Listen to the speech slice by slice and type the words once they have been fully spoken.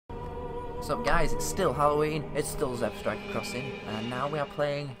What's up guys, it's still Halloween, it's still Zeb Striker Crossing, and now we are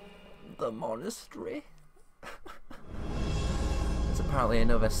playing the Monastery. It's apparently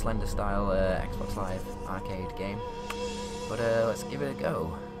another Slender style Xbox Live arcade game, but let's give it a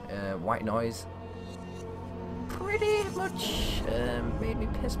go. White noise pretty much made me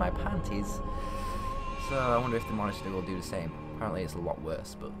piss my panties, so I wonder if the Monastery will do the same. Apparently it's a lot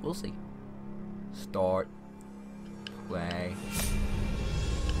worse, but we'll see. Start. Play.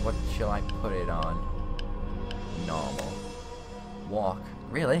 What shall I put it on? Normal. Walk.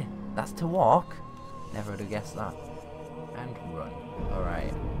 Really? That's to walk? Never would have guessed that. And run.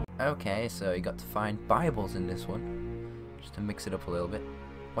 Alright. Okay, so you got to find Bibles in this one. Just to mix it up a little bit.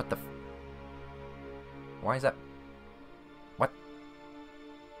 What the f... Why is that... What?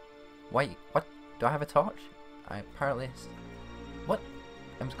 Wait, what? Do I have a torch? I apparently... What?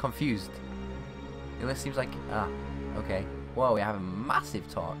 I'm confused. It seems like... Ah, okay. Whoa, we have a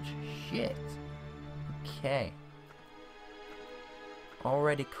massive torch. Shit. Okay.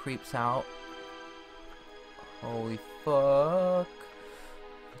 Already creeps out. Holy fuck.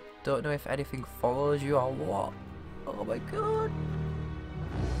 Don't know if anything follows you or what. Oh my god.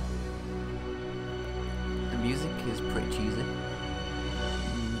 The music is pretty cheesy.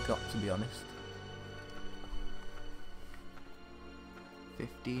 Got to be honest.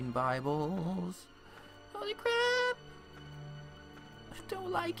 15 Bibles. Holy crap. I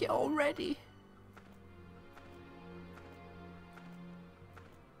don't like it already.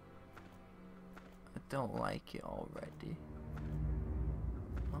 I don't like it already.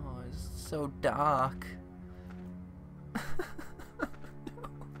 Oh, it's so dark.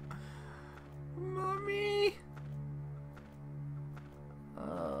 Mommy.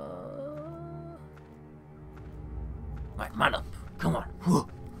 Right, man up. Come on.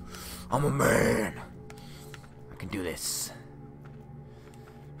 I'm a man. I can do this.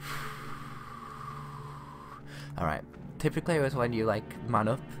 Alright, typically it was when you like man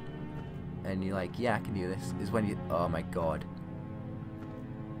up and you're like, yeah, I can do this, is when you, oh my god.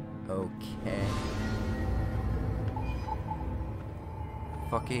 Okay.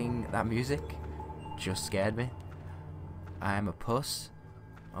 Fucking, that music just scared me. I am a puss.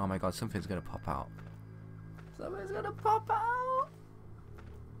 Oh my god, something's gonna pop out. Something's gonna pop out!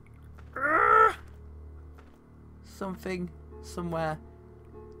 Urgh! Something, somewhere,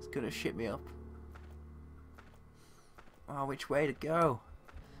 is gonna shit me up. Oh, which way to go?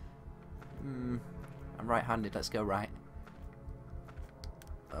 I'm right-handed, let's go right.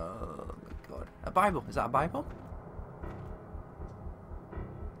 Oh my god. A Bible, is that a Bible?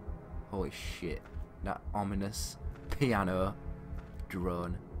 Holy shit. That ominous piano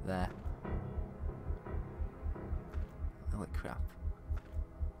drone there. Holy crap.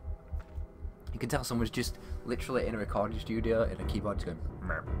 You can tell someone's just literally in a recording studio in a keyboard just going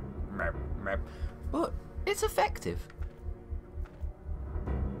merp, merp, merp. But it's effective.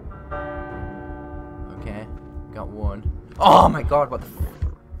 Okay, got one. Oh my god, what the f...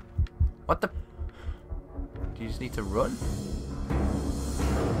 What the... Do you just need to run?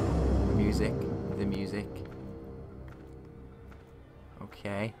 The music, the music.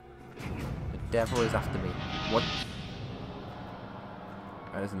 Okay. The devil is after me. What?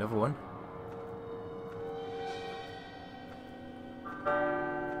 Oh, there's another one.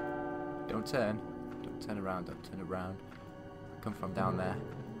 Don't turn. Don't turn around, don't turn around. Come from down there.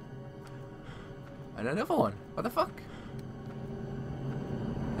 And another one. What the fuck?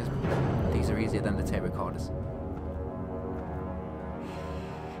 These are easier than the tape recorders.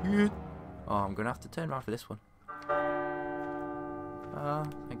 Shit. Oh, I'm gonna have to turn around for this one. Oh,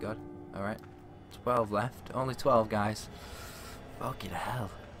 thank god. Alright. 12 left. Only 12, guys. Fucking hell.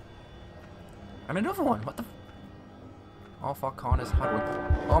 And another one. What the f... All four corners had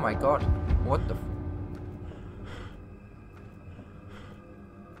one. Oh my god. What the f...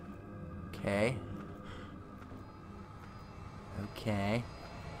 Okay. Okay.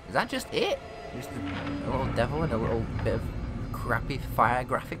 Is that just it? Just a little devil and a little bit of crappy fire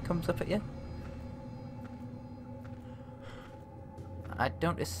graphic comes up at you? I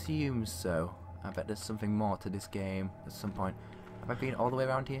don't assume so. I bet there's something more to this game at some point. Have I been all the way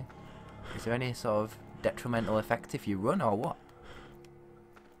around here? Is there any sort of detrimental effect if you run or what?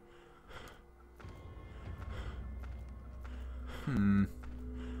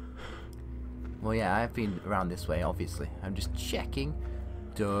 Well, yeah, I've been around this way, obviously. I'm just checking.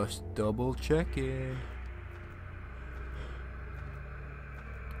 Just double checking.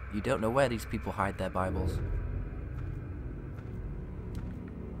 You don't know where these people hide their Bibles.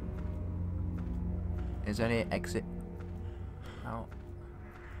 Is there any exit? Out.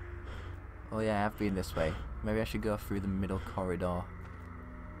 Oh yeah, I've been this way. Maybe I should go through the middle corridor.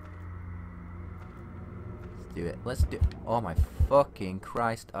 do it. Let's do it. Oh my fucking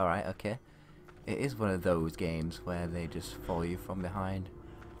Christ. Alright, okay. It is one of those games where they just follow you from behind.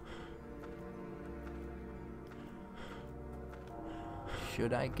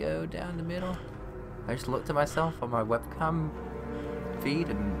 Should I go down the middle? I just looked at myself on my webcam feed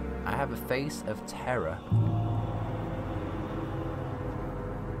and I have a face of terror.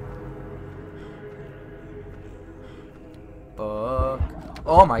 Fuck.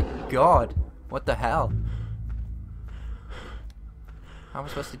 Oh my god. What the hell? How am I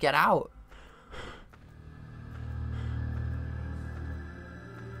supposed to get out?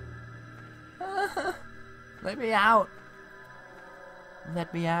 Let me out.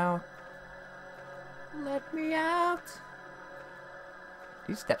 Let me out. Let me out.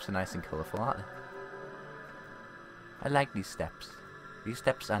 These steps are nice and colourful, aren't they? I like these steps. These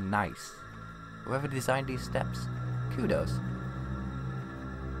steps are nice. Whoever designed these steps, kudos.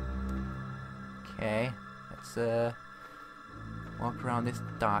 Okay, let's walk around this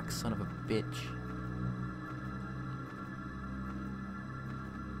dark son of a bitch.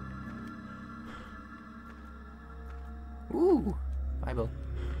 Ooh, Bible.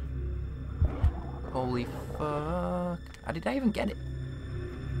 Holy fuck. Did I even get it?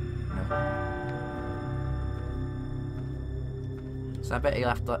 No. So I bet you'll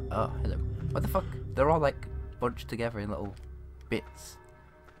have to... Oh, hello. What the fuck? They're all like bunched together in little bits.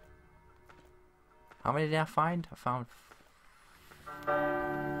 How many did I find? I found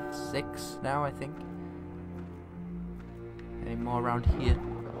 6 now, I think. Any more around here?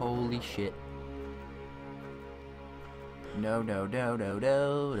 Holy shit. No, no, no, no,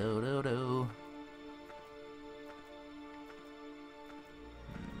 no, no, no, no.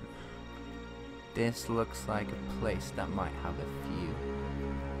 This looks like a place that might have a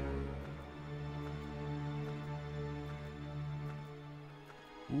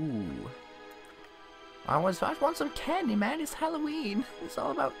few. Ooh. I want some candy, man. It's Halloween. It's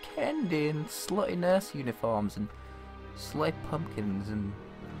all about candy and slutty nurse uniforms and slutty pumpkins and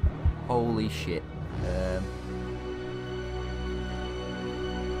holy shit.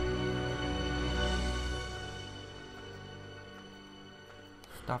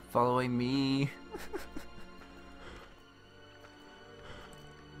 Stop following me.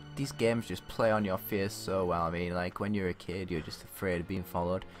 These games just play on your fears so well. I mean, like, when you're a kid, you're just afraid of being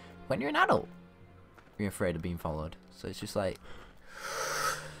followed. When you're an adult, you're afraid of being followed. So it's just like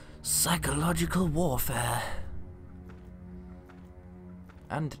psychological warfare.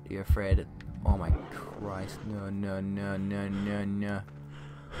 And you're afraid of... Oh my Christ. No, no, no, no, no, no.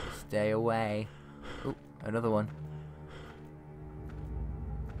 Stay away. Oh, another one.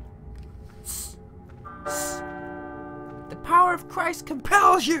 The power of Christ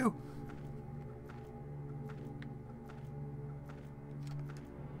compels you!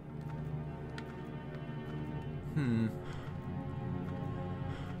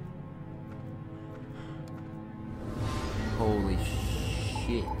 Holy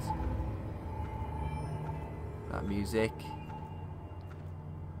shit. That music.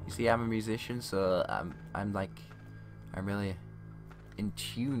 You see, I'm a musician, so I'm really in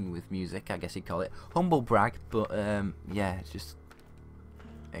tune with music, I guess you'd call it. Humble brag, but yeah, it's just,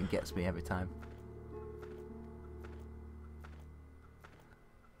 it gets me every time.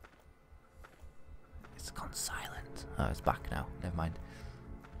 It's gone silent. Oh, it's back now. Never mind.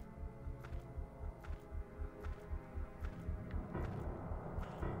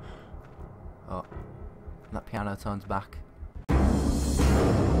 Oh, that piano tone's back. Oh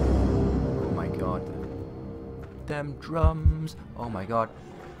my god. Them drums. Oh my god.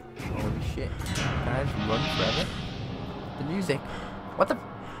 Holy shit. Can I just run forever? The music. What the?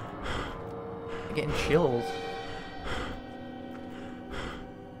 I'm getting chills.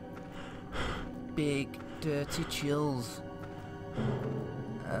 Big dirty chills.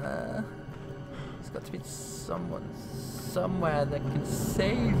 There's got to be someone somewhere that can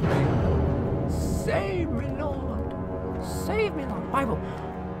save me. Save me, Lord. Save me, Lord. Bible.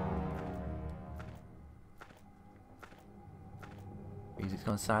 Music's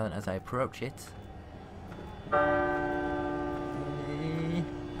gone silent as I approach it. Alright,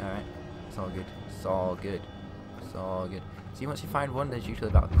 it's all good. It's all good. It's all good. See, once you find one, there's usually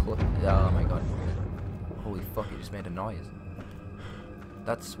about a club. Oh my god. Holy fuck, it just made a noise.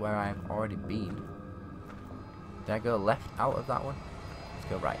 That's where I've already been. Did I go left out of that one? Let's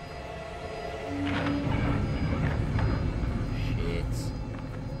go right.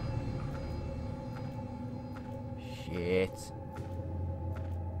 Shit.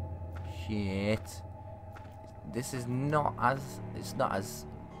 Shit. This is not as... It's not as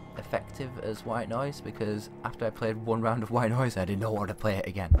effective as White Noise, because after I played one round of White Noise I didn't know how to play it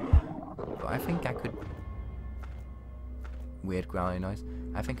again. But I think I could weird growling noise.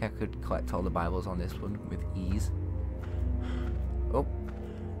 I think I could collect all the Bibles on this one with ease. Oh.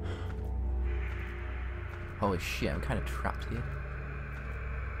 Holy shit, I'm kind of trapped here.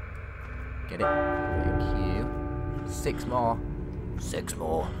 Get it? Thank you. 6 more. 6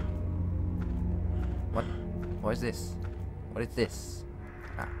 more. What? What is this? What is this?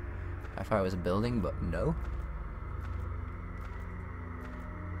 Ah, I thought it was a building, but no.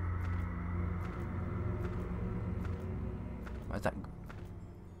 What is that?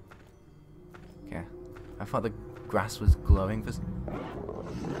 Okay. I thought the grass was glowing for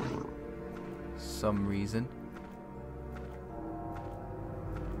some reason.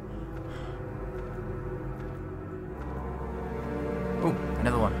 Oh,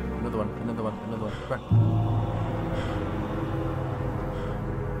 another one, another one, another one, another one. Run.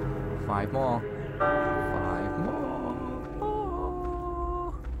 5 more. 5 more.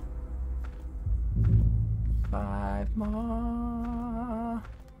 5 more.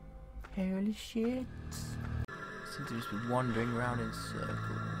 Holy shit. Seem to just be wandering around in circles.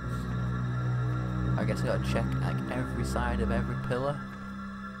 I guess I gotta check like every side of every pillar.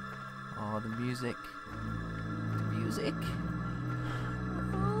 Oh, the music. The music.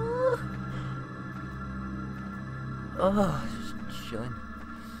 Oh, just chilling.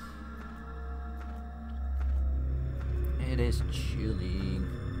 It is chilling.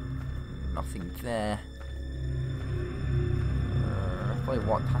 Nothing there. I've probably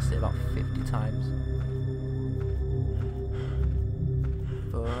walked past it about 50 times.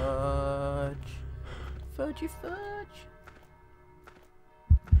 Fudge. Fudgy fudge.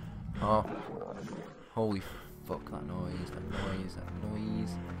 Oh. Holy fuck, that noise, that noise, that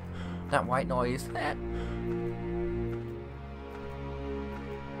noise. That white noise.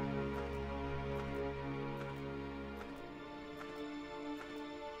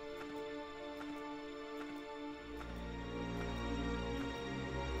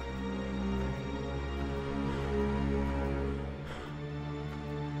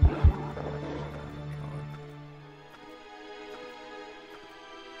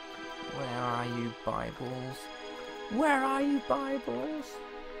 Bibles? Where are you, Bibles?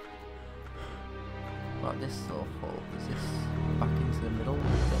 What, this little hole? Is this back into the middle?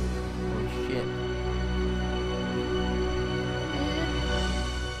 Holy shit.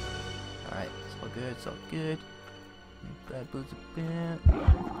 Alright, it's all good, it's all good. Bibles a bit.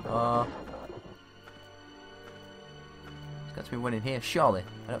 Oh. There's got to be one in here, surely.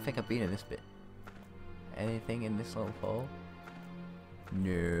 I don't think I've been in this bit. Anything in this little hole?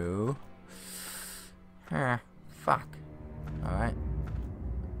 No. Ah, fuck. Alright.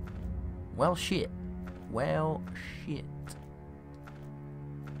 Well, shit. Well, shit.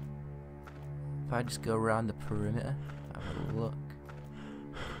 If I just go around the perimeter, have a look.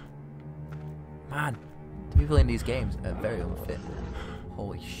 Man, the people in these games are very unfit.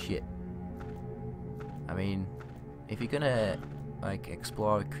 Holy shit. I mean, if you're gonna, like,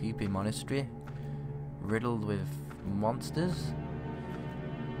 explore a creepy monastery riddled with monsters,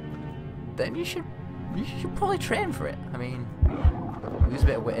 then you should probably train for it. I mean, lose a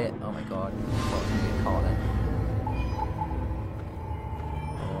bit of weight. Oh my god. What can you call it?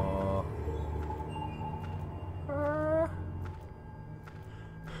 Oh.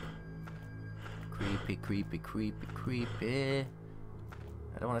 Creepy, creepy, creepy, creepy.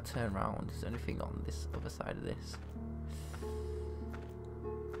 I don't want to turn around. Is there anything on this other side of this?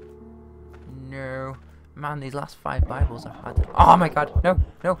 No. Man, these last 5 Bibles are hard. Oh my god. No,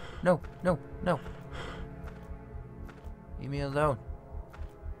 no, no, no, no. Leave me alone.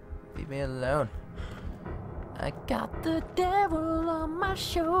 Leave me alone. I got the devil on my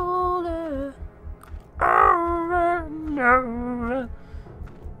shoulder. Oh no.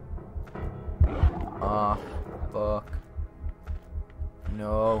 Oh, fuck.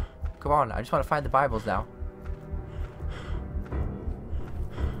 No. Come on, I just want to find the Bibles now.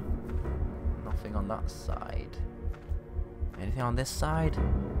 Nothing on that side. Anything on this side?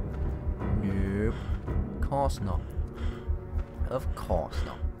 Nope. Of course not. Of course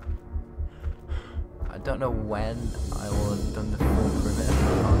not. I don't know when I will have done the full perimeter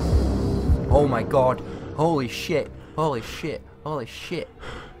because... Oh my god! Holy shit! Holy shit! Holy shit!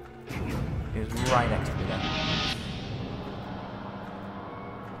 He was right next to me there.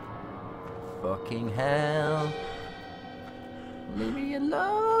 Fucking hell! Leave me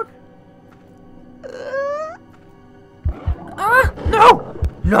alone! Ah! No!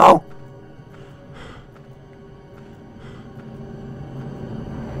 No!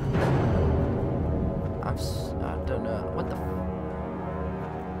 I don't know. What the f...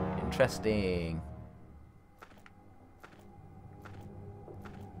 Interesting.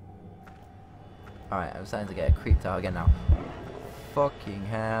 Alright, I'm starting to get creeped out again now. Fucking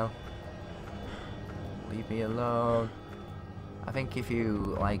hell. Leave me alone. I think if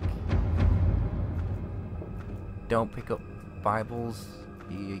you, like, don't pick up Bibles,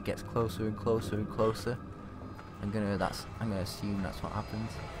 it gets closer and closer and closer. I'm gonna assume that's what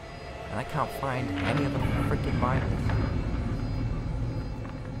happens. And I can't find any of the freaking Bibles.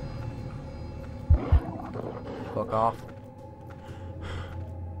 Fuck off.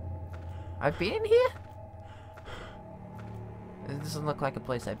 I've been in here? This doesn't look like a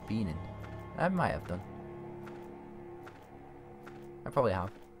place I've been in. I might have done. I probably have.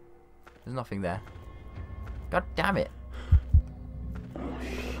 There's nothing there. God damn it! Oh,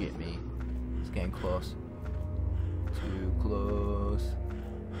 shit me. It's getting close. Too close.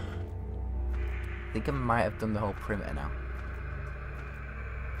 I think I might have done the whole perimeter now.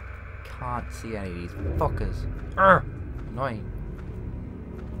 Can't see any of these fuckers. Urgh! Annoying.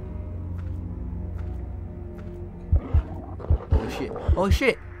 Oh shit. Oh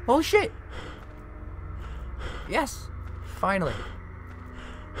shit. Oh shit. Yes. Finally.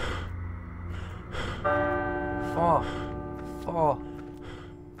 4.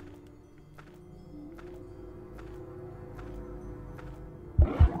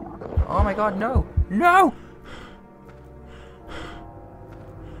 Oh my god, no. No!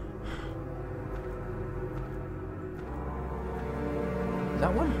 Is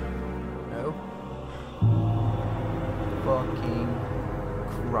that one? No. Fucking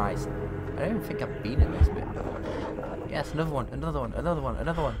Christ. I don't even think I've been in this bit. Yes, another one, another one, another one,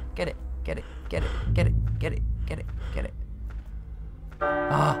 another one. Get it, get it, get it, get it, get it, get it, get it.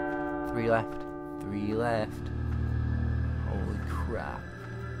 Ah! 3 left. 3 left. Holy crap.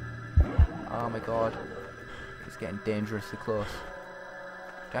 Oh my god. It's getting dangerously close.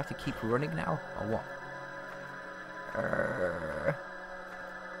 Do I have to keep running now? Or what?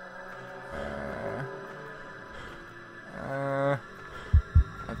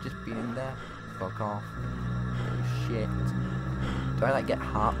 I've just been in there. Fuck off. Oh shit. Do I like get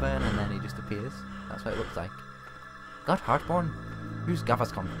heartburn and then he just appears? That's what it looks like. God, heartburn? Who's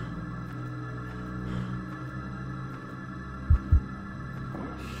Gaviscon?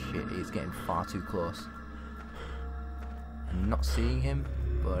 Shit, he's getting far too close. I'm not seeing him,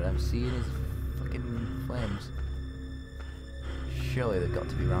 but I'm seeing his fucking flames. Surely they've got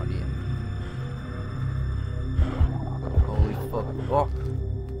to be around here. Holy fuck. Oh!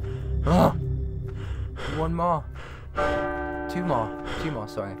 Oh! 1 more. 2 more. 2 more,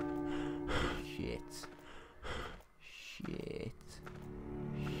 sorry. Shit. Shit.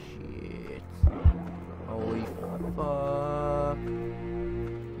 Shit. Holy fuck.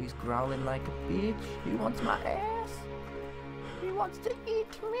 He's growling like a bitch. He wants my ass. He wants to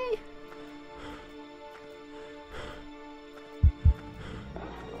eat me.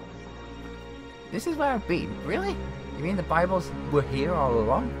 This is where I've been. Really? You mean the Bibles were here all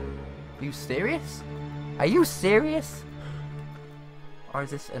along? Are you serious? Are you serious? Or is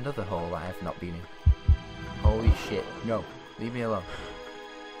this another hole that I have not been in? Holy shit. No. Leave me alone.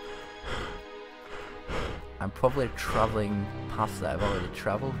 I'm probably travelling past that I've already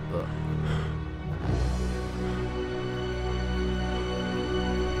travelled, but...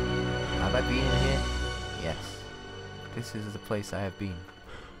 Have I been in here? Yes. This is the place I have been.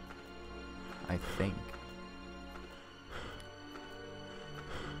 I think.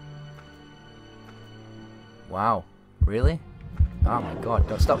 Wow. Really? Oh my god,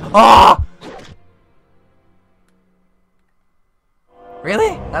 don't stop. Ah!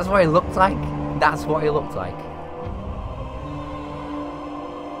 Really? That's what it looked like? That's what it looked like.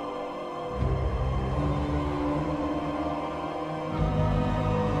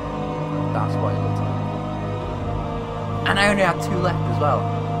 That's what it looked like. And I only had 2 left as well.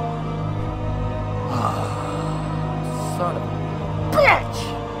 Son of a bitch!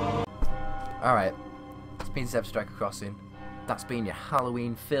 Alright. It's been Zev Striker Crossing. That's been your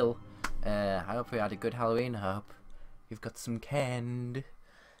Halloween fill. I hope you had a good Halloween. I hope you've got some candy.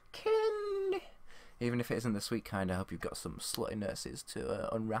 Even if it isn't the sweet kind, I hope you've got some slutty nurses to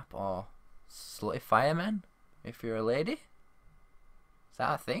unwrap, or slutty firemen, if you're a lady. Is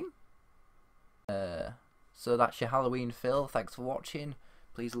that a thing? So that's your Halloween fill. Thanks for watching.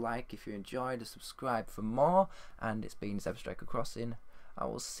 Please like if you enjoyed and subscribe for more. And it's been Zev Striker Crossing. I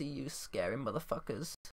will see you scary motherfuckers.